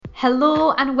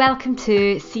Hello and welcome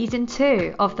to Season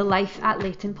 2 of the Life at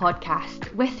Leyton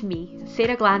podcast with me,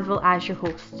 Sarah Glanville, as your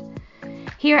host.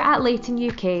 Here at Leyton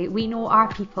UK, we know our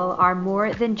people are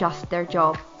more than just their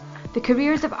job. The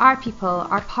careers of our people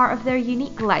are part of their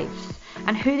unique lives,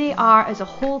 and who they are as a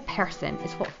whole person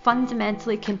is what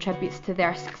fundamentally contributes to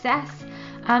their success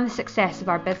and the success of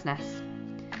our business.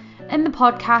 In the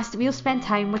podcast, we'll spend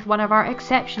time with one of our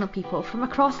exceptional people from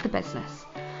across the business.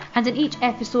 And in each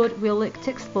episode, we'll look to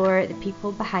explore the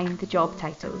people behind the job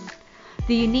titles,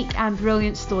 the unique and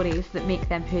brilliant stories that make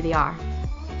them who they are.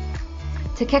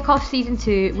 To kick off Season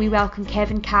 2, we welcome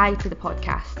Kevin Caie to the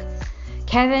podcast.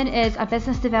 Kevin is a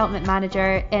business development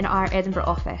manager in our Edinburgh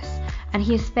office, and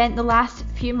he has spent the last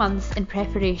few months in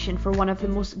preparation for one of the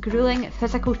most grueling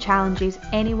physical challenges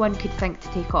anyone could think to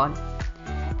take on,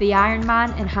 the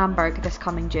Ironman in Hamburg this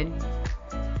coming June.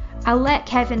 I'll let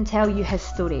Kevin tell you his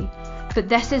story, but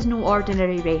this is no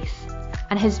ordinary race,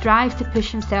 and his drive to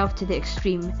push himself to the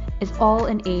extreme is all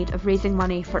in aid of raising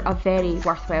money for a very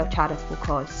worthwhile charitable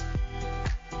cause.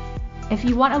 If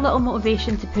you want a little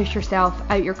motivation to push yourself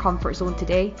out your comfort zone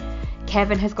today,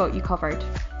 Kevin has got you covered.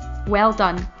 Well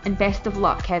done, and best of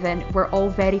luck, Kevin. We're all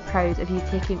very proud of you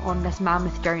taking on this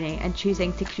mammoth journey and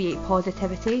choosing to create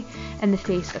positivity in the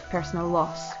face of personal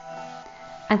loss.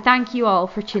 And thank you all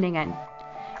for tuning in.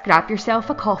 Grab yourself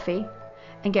a coffee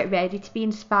and get ready to be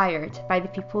inspired by the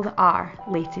people that are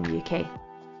Leyton UK.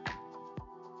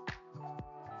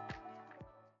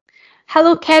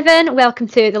 Hello Kevin, welcome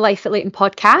to the Life at Leyton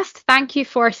podcast. Thank you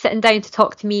for sitting down to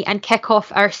talk to me and kick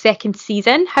off our second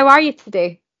season. How are you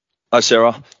today? Hi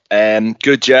Sarah,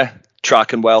 good, yeah,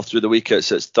 tracking well through the week. It's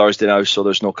Thursday now, so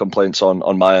there's no complaints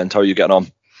on my end. How are you getting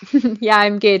on? Yeah,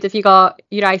 I'm good. Have you got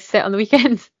your eyes set on the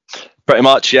weekends? Pretty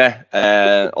much, yeah.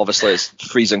 Obviously, it's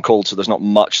freezing cold, so there's not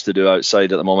much to do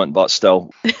outside at the moment, but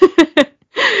still.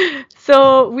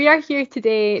 So we are here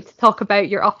today to talk about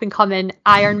your up-and-coming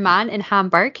Ironman in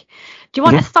Hamburg. Do you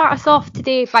want to start us off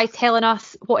today by telling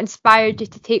us what inspired you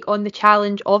to take on the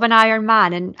challenge of an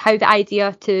Ironman and how the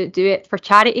idea to do it for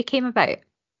charity came about?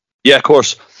 Yeah, of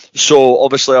course. So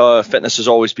obviously fitness has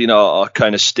always been a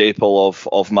kind of staple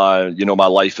of my my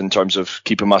life in terms of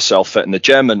keeping myself fit in the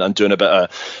gym and doing a bit of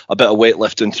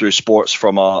weightlifting through sports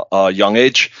from a young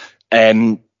age.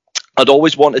 I'd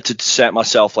always wanted to set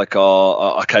myself like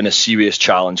a kind of serious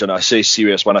challenge, and I say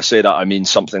serious when I say that I mean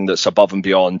something that's above and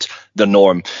beyond the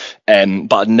norm.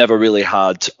 But I'd never really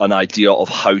had an idea of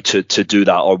how to do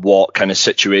that or what kind of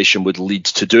situation would lead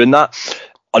to doing that.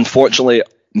 Unfortunately,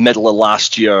 middle of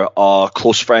last year, a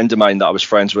close friend of mine that I was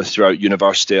friends with throughout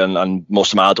university and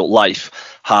most of my adult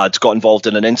life had got involved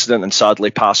in an incident and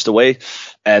sadly passed away,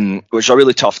 which was a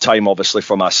really tough time, obviously,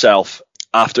 for myself.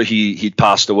 After he'd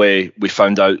passed away, we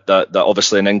found out that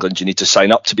obviously in England you need to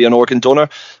sign up to be an organ donor,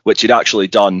 which he'd actually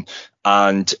done,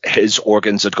 and his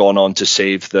organs had gone on to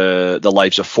save the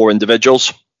lives of 4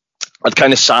 individuals. I'd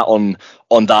kind of sat on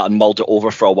that and mulled it over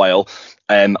for a while.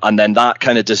 And then that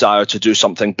kind of desire to do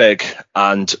something big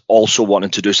and also wanting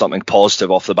to do something positive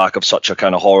off the back of such a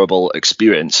kind of horrible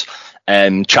experience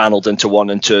channeled into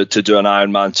wanting to do an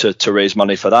Ironman to raise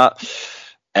money for that.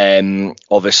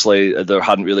 Obviously, there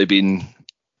hadn't really been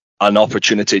an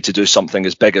opportunity to do something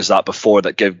as big as that before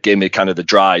that gave me kind of the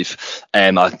drive.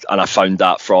 And I found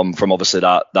that from obviously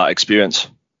that experience.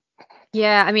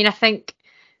 Yeah, I mean, I think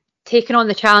taking on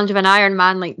the challenge of an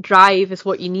Ironman, like drive is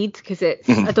what you need, because it's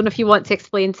I don't know if you want to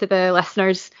explain to the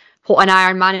listeners what an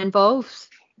Ironman involves.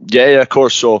 Yeah, of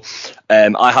course. So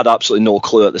I had absolutely no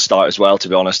clue at the start as well, to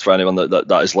be honest, for anyone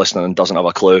that is listening and doesn't have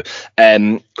a clue.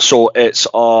 So it's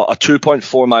a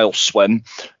 2.4 mile swim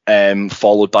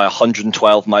followed by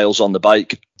 112 miles on the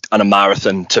bike and a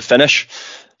marathon to finish.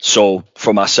 So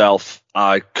for myself,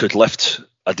 I could lift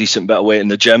a decent bit of weight in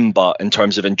the gym, but in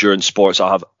terms of endurance sports,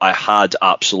 I had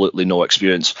absolutely no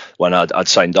experience when I'd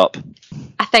signed up.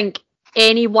 I think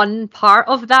any one part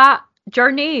of that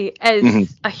journey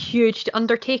is a huge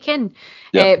undertaking,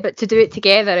 but to do it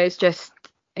together is just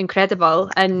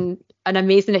incredible and an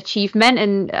amazing achievement.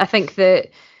 And I think that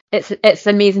it's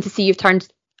amazing to see you've turned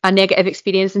a negative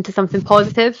experience into something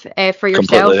positive for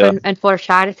yourself and for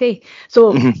charity.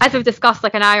 So as we've discussed,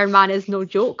 like an Ironman is no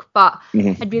joke, but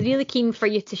I'd be really keen for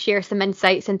you to share some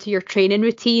insights into your training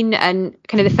routine and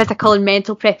kind of the physical and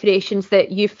mental preparations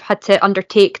that you've had to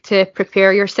undertake to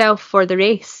prepare yourself for the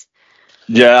race.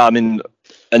 Yeah, I mean,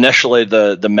 initially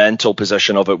the mental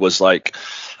position of it was like,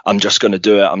 I'm just going to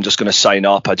do it. I'm just going to sign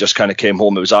up. I just kind of came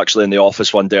home. It was actually in the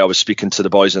office one day. I was speaking to the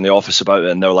boys in the office about it,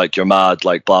 and they're like, "You're mad,"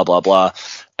 like blah, blah, blah.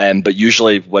 But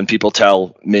usually when people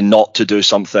tell me not to do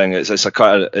something,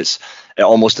 it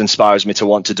almost inspires me to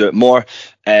want to do it more.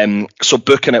 So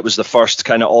booking it was the first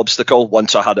kind of obstacle.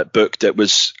 Once I had it booked, it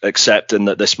was accepting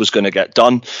that this was going to get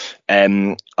done.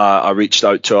 I reached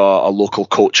out to a local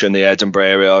coach in the Edinburgh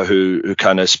area who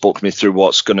kind of spoke me through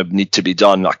what's going to need to be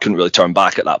done. I couldn't really turn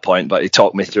back at that point, but he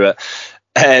talked me through it.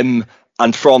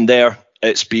 And from there,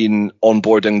 it's been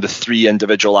onboarding the 3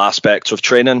 individual aspects of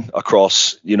training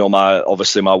across,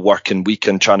 my working week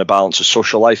and trying to balance a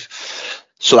social life.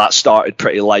 So that started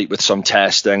pretty light with some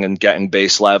testing and getting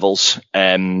base levels,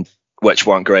 which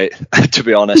weren't great, to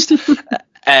be honest.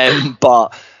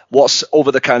 But what's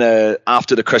over the kind of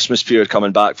after the Christmas period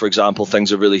coming back, for example, things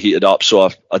have really heated up.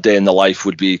 So a day in the life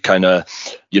would be kind of,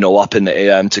 up in the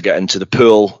AM to get into the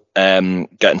pool,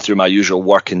 getting through my usual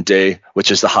working day,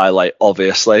 which is the highlight,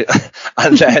 obviously,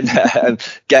 and then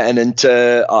getting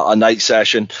into a night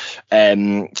session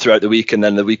throughout the week, and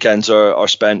then the weekends are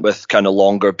spent with kind of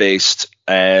longer based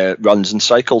runs and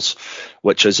cycles,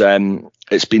 which is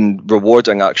it's been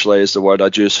rewarding, actually, is the word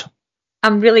I'd use.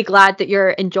 I'm really glad that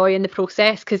you're enjoying the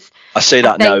process, because I say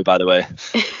that now, by the way.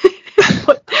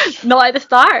 Not at the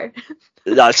start.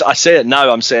 I say it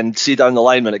now. I'm saying, see down the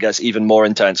line when it gets even more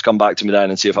intense, come back to me then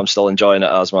and see if I'm still enjoying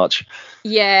it as much.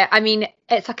 Yeah, I mean,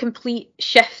 it's a complete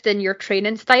shift in your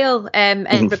training style,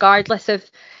 and regardless of,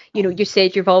 you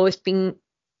said you've always been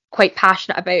quite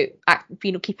passionate about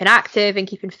keeping active and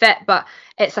keeping fit, but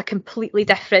it's a completely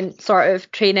different sort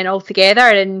of training altogether,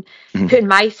 and putting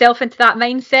myself into that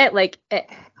mindset, like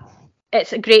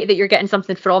it's great that you're getting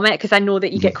something from it, because I know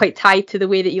that you get quite tied to the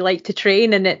way that you like to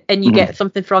train, and you get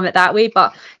something from it that way,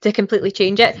 but to completely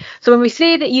change it. So when we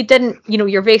say that you didn't,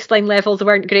 your baseline levels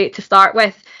weren't great to start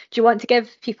with, do you want to give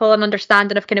people an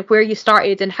understanding of kind of where you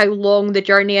started and how long the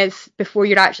journey is before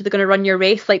you're actually going to run your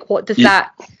race? Like, what does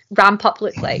that ramp up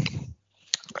look like?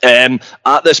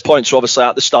 At this point, so obviously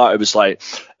at the start, it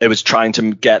was trying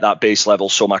to get that base level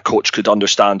so my coach could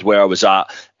understand where I was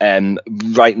at.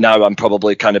 Right now, I'm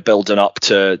probably kind of building up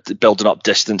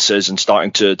distances and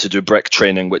starting to do brick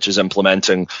training, which is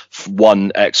implementing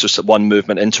one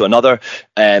movement into another.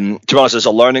 To be honest, it's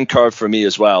a learning curve for me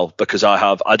as well, because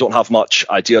I don't have much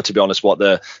idea, to be honest, what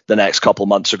the next couple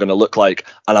months are going to look like,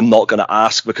 and I'm not going to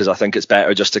ask, because I think it's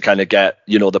better just to kind of get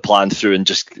the plan through and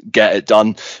just get it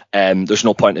done. There's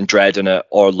no point in dreading it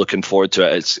or looking forward to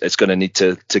it. It's going to need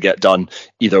to get done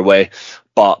either way.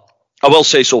 But I will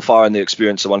say, so far in the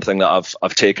experience, the one thing that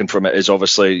I've taken from it is,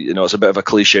 obviously, it's a bit of a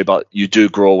cliche, but you do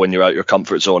grow when you're out your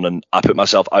comfort zone, and I put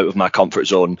myself out of my comfort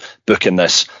zone booking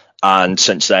this, and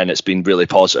since then it's been really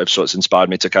positive. So it's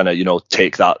inspired me to kind of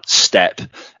take that step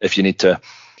if you need to.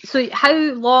 So how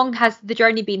long has the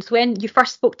journey been? So when you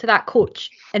first spoke to that coach,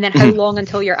 and then how long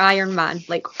until your Ironman?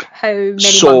 Like, how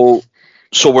many months?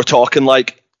 So we're talking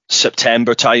like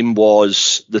September time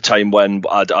was the time when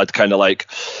I'd kind of like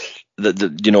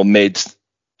made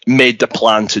the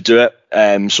plan to do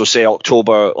it. So say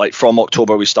October, like from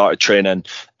October we started training,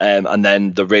 and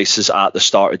then the race is at the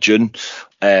start of June.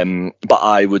 But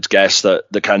I would guess that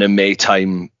the kind of May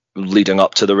time leading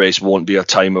up to the race won't be a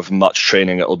time of much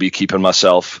training. It'll be keeping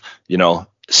myself,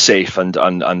 safe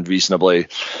and reasonably,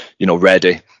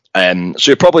 ready. So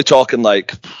you're probably talking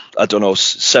like, I don't know,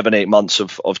 7-8 months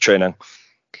of training.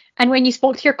 And when you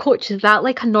spoke to your coach, is that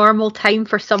like a normal time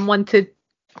for someone to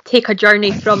take a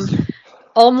journey from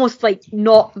almost like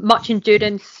not much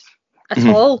endurance at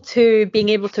all to being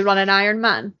able to run an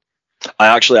Ironman? I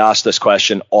actually asked this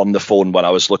question on the phone when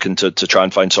I was looking to try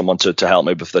and find someone to help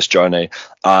me with this journey.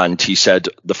 And he said,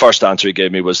 the first answer he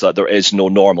gave me was that there is no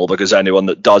normal, because anyone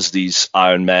that does these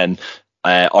Ironmen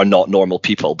are not normal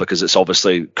people, because it's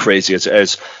obviously crazy as it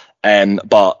is.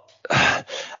 But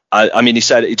I mean,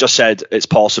 he just said it's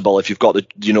possible if you've got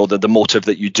the motive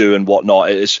that you do and whatnot.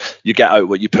 It is, you get out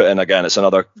what you put in. Again, it's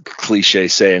another cliche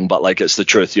saying, but like, it's the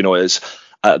truth.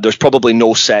 There's probably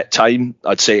no set time.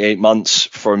 I'd say 8 months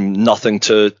from nothing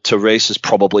to race is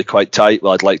probably quite tight.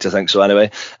 Well, I'd like to think so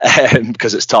anyway,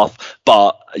 because it's tough.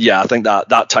 But yeah, I think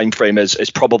that time frame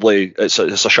is probably it's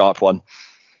a sharp one.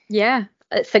 Yeah,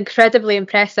 it's incredibly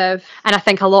impressive, and I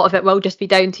think a lot of it will just be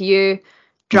down to you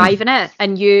driving it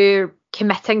and you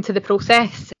committing to the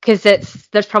process, because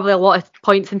there's probably a lot of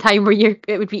points in time where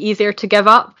it would be easier to give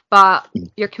up, but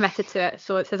you're committed to it,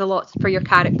 so it says a lot for your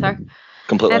character.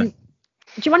 Completely.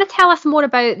 Do you want to tell us more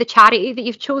about the charity that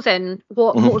you've chosen?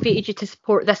 What motivated you to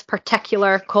support this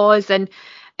particular cause, and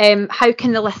how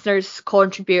can the listeners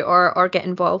contribute or get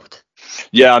involved?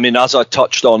 Yeah, I mean, as I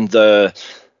touched on, the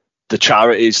the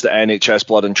charities, the NHS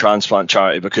Blood and Transplant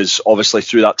Charity, because obviously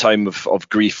through that time of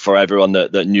grief for everyone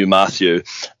that knew Matthew,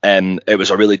 it was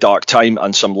a really dark time,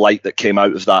 and some light that came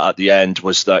out of that at the end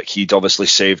was that he'd obviously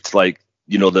saved, like,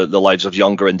 you know, the lives of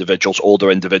younger individuals,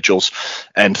 older individuals,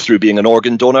 and through being an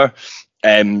organ donor.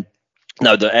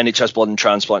 Now the NHS Blood and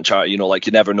Transplant Charity, you know, like,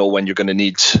 you never know when you're going to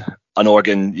need an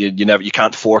organ. You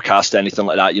can't forecast anything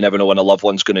like that. You never know when a loved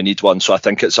one's going to need one. So I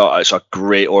think it's a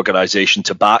great organisation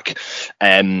to back.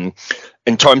 In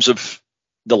terms of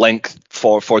the link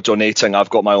for donating,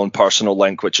 I've got my own personal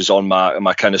link, which is on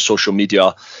my kind of social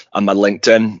media and my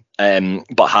LinkedIn.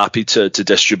 But happy to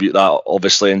distribute that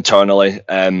obviously internally.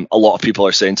 A lot of people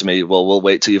are saying to me, well, we'll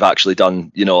wait till you've actually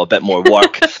done, you know, a bit more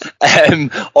work,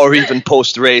 or even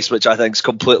post race, which I think is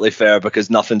completely fair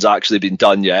because nothing's actually been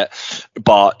done yet.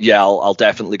 But yeah, I'll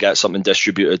definitely get something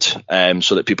distributed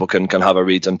so that people can have a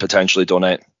read and potentially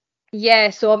donate.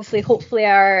 Yeah, so obviously, hopefully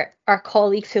our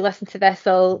colleagues who listen to this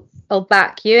will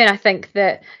back you, and I think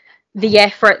that the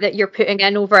effort that you're putting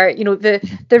in over, you know,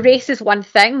 the race is one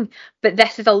thing, but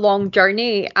this is a long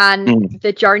journey, and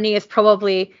the journey is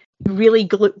probably really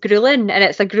grueling, and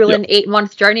it's a grueling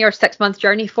 8-month journey or 6-month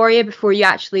journey for you before you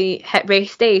actually hit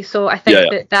race day. So I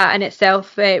think that in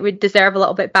itself would deserve a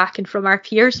little bit backing from our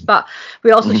peers, but we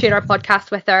also share our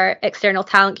podcast with our external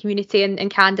talent community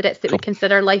and candidates that we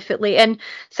consider life at Leyton,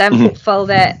 so I'm hopeful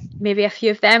that maybe a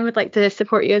few of them would like to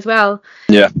support you as well.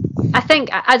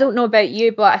 I don't know about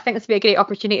you, but I think this would be a great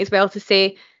opportunity as well to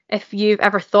say, if you've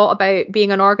ever thought about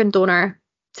being an organ donor,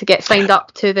 to get signed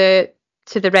up to the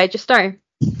register.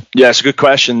 Yeah, it's a good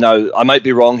question. Now, I might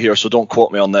be wrong here, so don't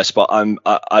quote me on this, but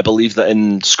I believe that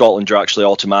in Scotland you're actually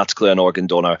automatically an organ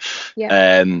donor.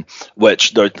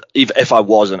 Which if I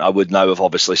wasn't, I would now have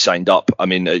obviously signed up. I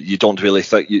mean, you don't really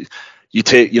think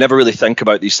you never really think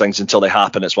about these things until they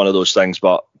happen. It's one of those things,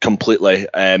 but completely.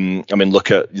 I mean, look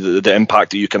at the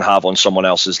impact that you can have on someone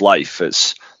else's life.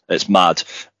 It's mad.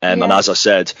 And as I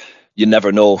said, you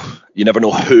never know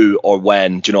who or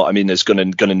when, do you know what I mean, is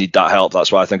going to need that help.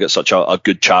 That's why I think it's such a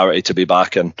good charity to be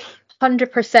backing.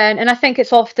 100%. And I think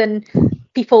it's often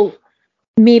people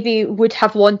maybe would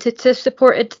have wanted to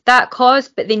support that cause,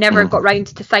 but they never got round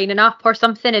to signing up or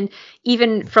something. And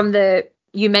even from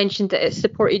you mentioned that it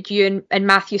supported you and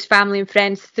Matthew's family and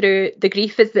friends through the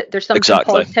grief, is that there's something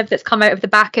positive that's come out of the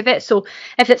back of it. So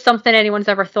if it's something anyone's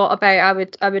ever thought about,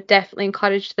 I would definitely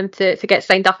encourage them to get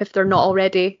signed up if they're not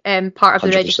already part of the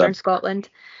 100%. Register in Scotland.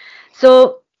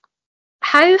 So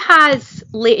how has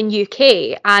Leyton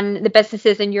UK and the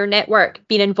businesses in your network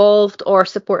been involved or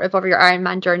supportive of your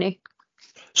Ironman journey?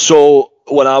 So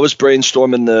when I was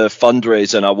brainstorming the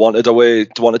fundraising, I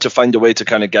wanted to find a way to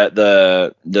kind of get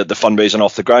the fundraising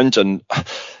off the ground, and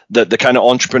the kind of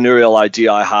entrepreneurial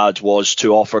idea I had was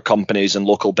to offer companies and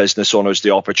local business owners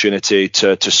the opportunity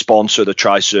to sponsor the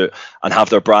tri-suit and have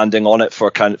their branding on it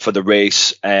for the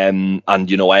race, and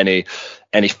you know, any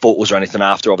photos or anything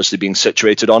after obviously being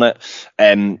situated on it.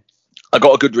 I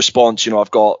got a good response. You know,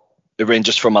 I've got it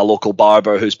ranges from my local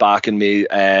barber who's backing me,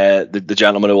 the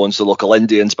gentleman who owns the local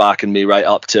Indians backing me, right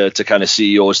up to kind of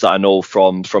CEOs that I know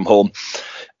from home,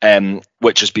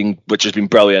 which has been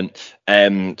brilliant.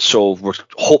 So we're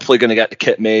hopefully going to get the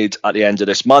kit made at the end of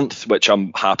this month, which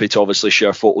I'm happy to obviously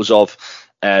share photos of.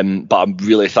 But I'm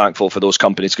really thankful for those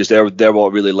companies because they're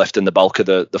what really lifting the bulk of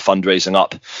the fundraising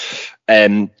up.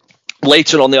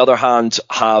 Leyton, on the other hand,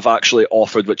 have actually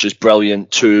offered, which is brilliant,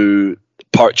 to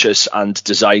purchase and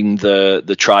design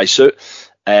the tri-suit,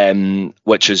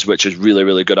 which is really,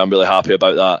 really good. I'm really happy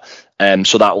about that.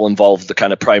 So that will involve the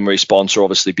kind of primary sponsor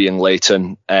obviously being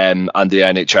Leyton, and the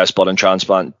NHS Blood and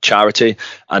Transplant Charity,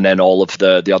 and then all of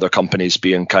the other companies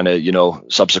being kind of, you know,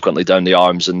 subsequently down the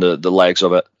arms and the legs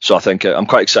of it. So I think I'm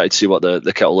quite excited to see what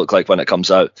the kit will look like when it comes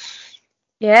out.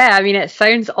 Yeah, I mean, it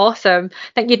sounds awesome.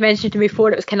 I think you'd mentioned to me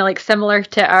before it was kind of like similar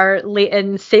to our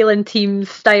Leyton sailing team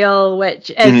style, which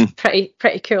is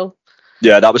pretty cool.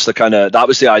 Yeah, that was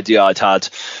the idea I'd had.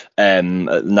 A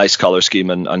nice colour scheme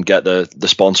and get the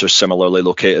sponsors similarly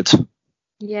located.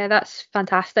 Yeah, that's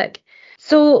fantastic.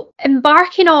 So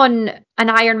embarking on an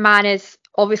Ironman is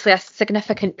obviously a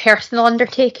significant personal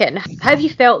undertaking. How have you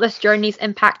felt this journey's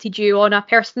impacted you on a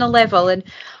personal level, and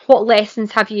what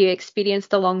lessons have you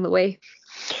experienced along the way?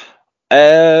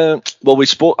 Well,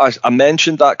 I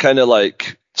mentioned that kind of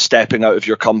like stepping out of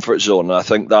your comfort zone, and I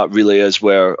think that really is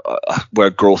where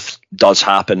growth does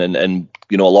happen in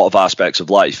you know, a lot of aspects of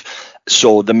life.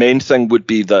 So the main thing would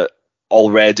be that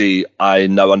already I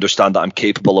now understand that I'm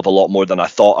capable of a lot more than I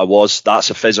thought I was.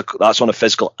 That's on a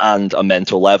physical and a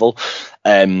mental level.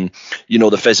 You know,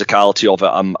 the physicality of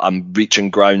it, I'm reaching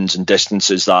grounds and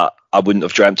distances that I wouldn't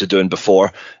have dreamt of doing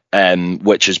before.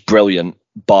 which is brilliant.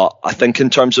 But I think in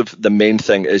terms of the main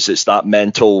thing is it's that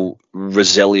mental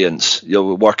resilience.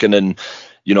 You're working in,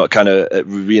 it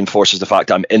reinforces the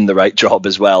fact I'm in the right job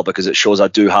as well, because it shows I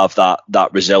do have that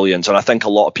resilience. And I think a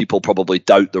lot of people probably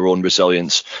doubt their own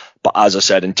resilience. But as I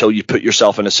said, until you put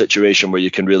yourself in a situation where you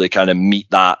can really kind of meet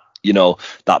that,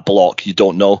 that block, you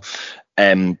don't know.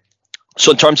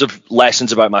 So in terms of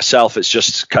lessons about myself, it's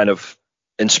just kind of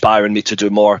inspiring me to do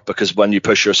more, because when you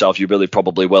push yourself, you really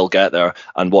probably will get there.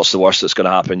 And what's the worst that's going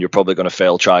to happen? You're probably going to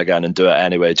fail, try again and do it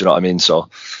anyway. Do you know what I mean? So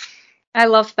I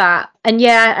love that. And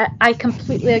yeah, I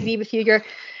completely agree with you.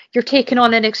 You're taking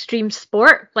on an extreme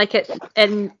sport, like it's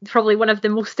in probably one of the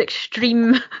most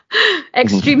extreme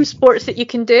sports that you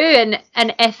can do.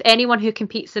 And if anyone who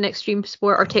competes in extreme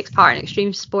sport or takes part in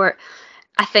extreme sport,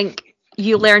 I think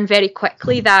you learn very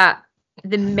quickly that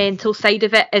the mental side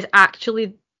of it is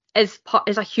actually is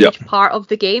a huge part of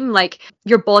the game. Like,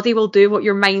 your body will do what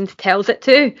your mind tells it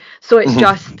to. So it's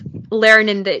just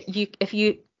learning that if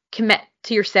you commit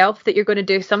to yourself that you're going to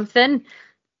do something,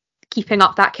 keeping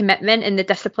up that commitment and the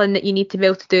discipline that you need to be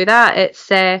able to do that,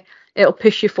 it'll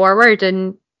push you forward.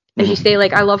 And as you say,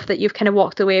 like, I love that you've kind of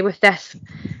walked away with this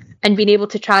and been able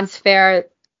to transfer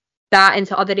that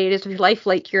into other areas of your life,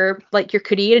 like your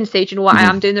career, and say, you know what, I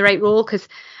am doing the right role because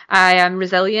I am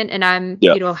resilient and I'm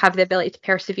have the ability to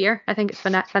persevere. I think it's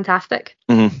fantastic.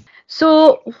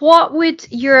 So what would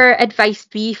your advice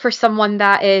be for someone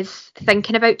that is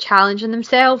thinking about challenging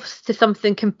themselves to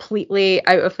something completely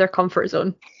out of their comfort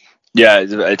zone? Yeah,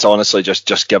 it's honestly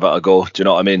just give it a go. Do you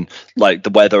know what I mean? Like,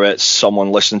 whether it's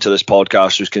someone listening to this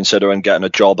podcast who's considering getting a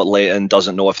job at Leyton,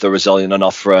 doesn't know if they're resilient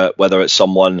enough for it, whether it's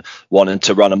someone wanting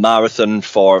to run a marathon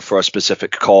for a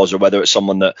specific cause, or whether it's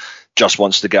someone that just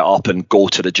wants to get up and go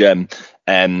to the gym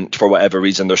and for whatever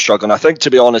reason they're struggling. I think,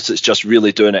 to be honest, it's just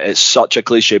really doing it. It's such a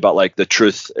cliche, but like, the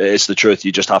truth is the truth.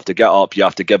 You just have to get up, you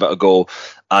have to give it a go.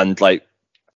 And like,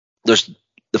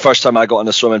 the first time I got in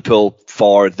the swimming pool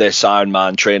for this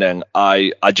Ironman training,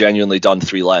 I genuinely done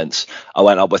 3 lengths. I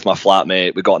went up with my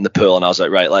flatmate, we got in the pool, and I was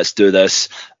like, right, let's do this.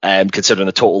 Considering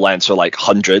the total lengths are like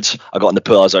hundreds, I got in the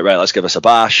pool, I was like, right, let's give us a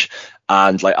bash.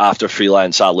 And like, after 3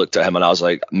 lengths, I looked at him and I was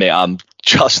like, mate, I'm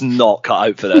just not cut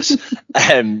out for this.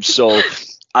 So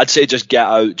I'd say just get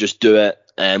out, just do it.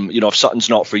 If something's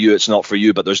not for you, it's not for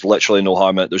you, but there's literally no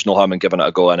harm in giving it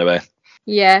a go anyway.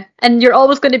 Yeah. And you're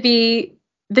always going to be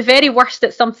the very worst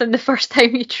at something the first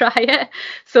time you try it,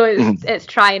 so it's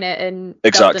trying it and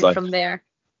building from there.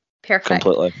 Perfect.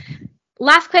 Completely.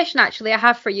 Last question actually I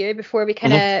have for you before we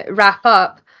kind of wrap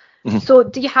up. So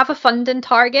do you have a funding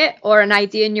target or an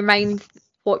idea in your mind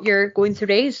what you're going to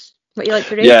raise, what you like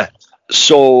to raise? Yeah,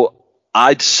 so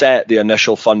I'd set the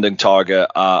initial funding target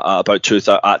at about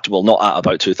 £2,000, at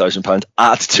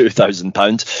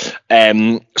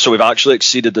 £2,000. So we've actually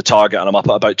exceeded the target, and I'm up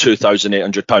at about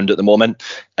 £2,800 at the moment.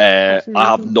 I've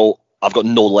got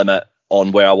no limit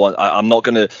on where I want. I'm not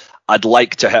going to. I'd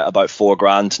like to hit about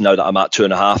 $4,000 now that I'm at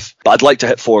 2.5, but I'd like to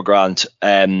hit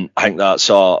 $4,000. I think that's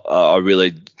a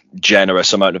really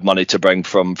generous amount of money to bring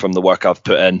from the work I've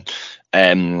put in.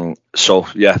 So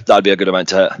yeah, that'd be a good amount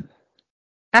to hit.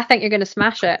 I think you're going to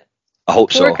smash it. I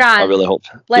hope so. I really hope.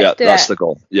 That's the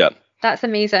goal. Yeah. That's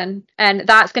amazing. And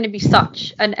that's going to be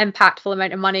such an impactful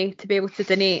amount of money to be able to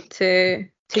donate to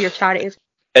your charities.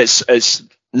 It's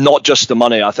not just the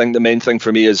money. I think the main thing for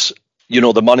me is,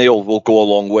 the money will go a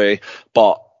long way,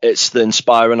 but it's the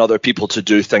inspiring other people to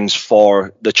do things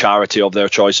for the charity of their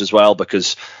choice as well.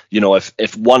 Because,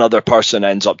 if one other person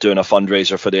ends up doing a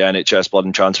fundraiser for the NHS Blood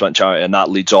and Transplant Charity, and that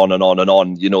leads on and on and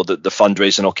on, the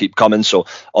fundraising will keep coming. So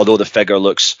although the figure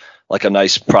looks like a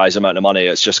nice prize amount of money,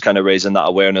 it's just kind of raising that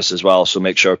awareness as well. So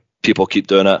make sure people keep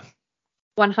doing it.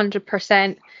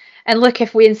 100%. And look,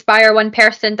 if we inspire one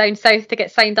person down south to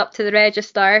get signed up to the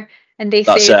register and they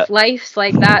save lives,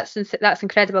 like that's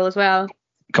incredible as well.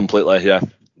 Completely, yeah.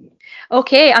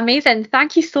 Okay, amazing.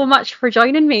 Thank you so much for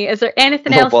joining me. Is there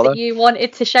anything else that you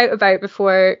wanted to shout about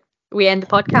before we end the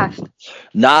podcast?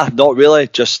 Nah, not really.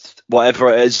 Just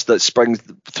whatever it is that springs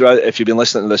throughout. If you've been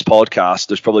listening to this podcast,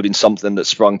 there's probably been something that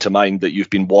sprung to mind that you've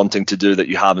been wanting to do that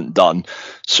you haven't done.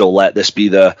 So let this be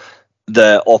the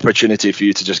opportunity for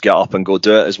you to just get up and go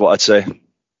do it, is what I'd say.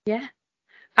 Yeah.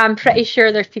 I'm pretty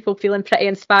sure there's people feeling pretty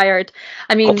inspired.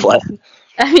 I mean,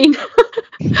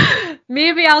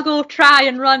 maybe I'll go try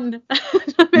and run.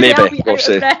 maybe I'll be out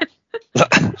of breath.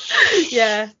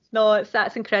 Yeah, no,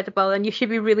 that's incredible, and you should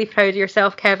be really proud of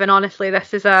yourself, Kevin. Honestly,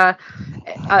 this is an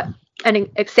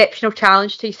exceptional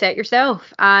challenge to set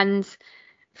yourself, and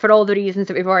for all the reasons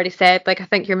that we've already said, like, I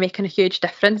think you're making a huge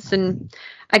difference, and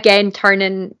again,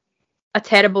 turning a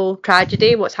terrible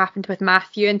tragedy, what's happened with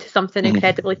Matthew, into something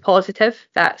incredibly positive.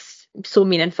 That's so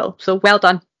meaningful. So well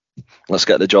done. Let's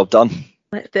get the job done.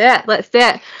 Let's do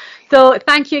it. So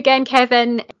thank you again,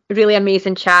 Kevin. Really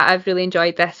amazing chat. I've really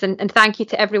enjoyed this, and thank you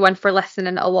to everyone for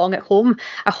listening along at home.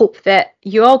 I hope that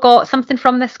you all got something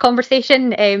from this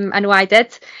conversation. I know I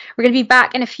did. We're going to be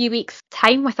back in a few weeks'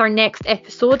 time with our next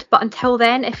episode, but until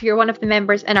then, if you're one of the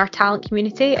members in our talent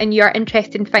community and you are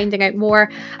interested in finding out more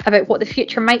about what the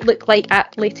future might look like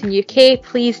at Leyton UK,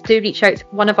 please do reach out to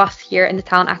one of us here in the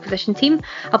talent acquisition team.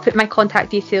 I'll put my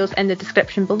contact details in the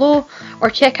description below, or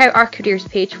check out our careers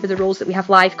page for the roles that we have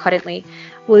live currently.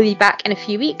 We'll be back in a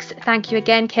few weeks. Thank you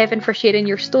again, Kevin, for sharing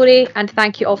your story, and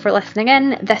thank you all for listening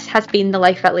in. This has been the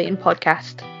Life at Leyton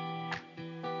podcast.